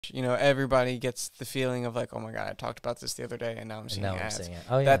You know, everybody gets the feeling of like, oh my god, I talked about this the other day, and now I'm seeing ads.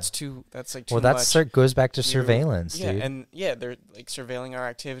 Oh yeah, That's like too much. Well, goes back to surveillance, yeah, dude. and yeah, they're like surveilling our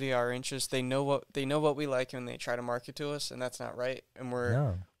activity, our interests. They know what we like, and they try to market to us, and that's not right. And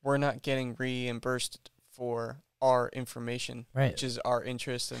we're not getting reimbursed for our information, which is our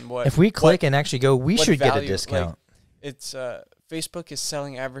interest and what. If we click and actually go, we should get a discount. Like, it's Facebook is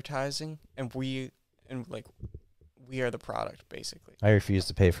selling advertising, and we are the product, basically. I refuse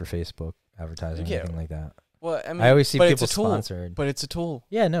to pay for Facebook advertising or anything like that. Well, I mean, I always see people sponsored. But it's a tool.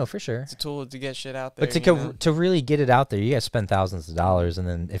 Yeah, no, for sure. It's a tool to get shit out there. But to really get it out there, you got to spend thousands of dollars, and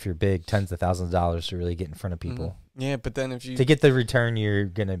then if you're big, tens of thousands of dollars to really get in front of people. Yeah, but then if you to get the return you're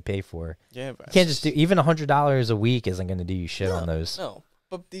gonna pay for, yeah, but you can't just do even $100 a week isn't gonna do you shit on those. No,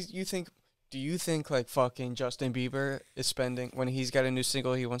 but do you think like fucking Justin Bieber is spending when he's got a new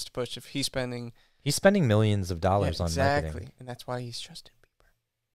single he wants to push? If he's spending millions of dollars on marketing. Exactly, and that's why he's Justin Bieber.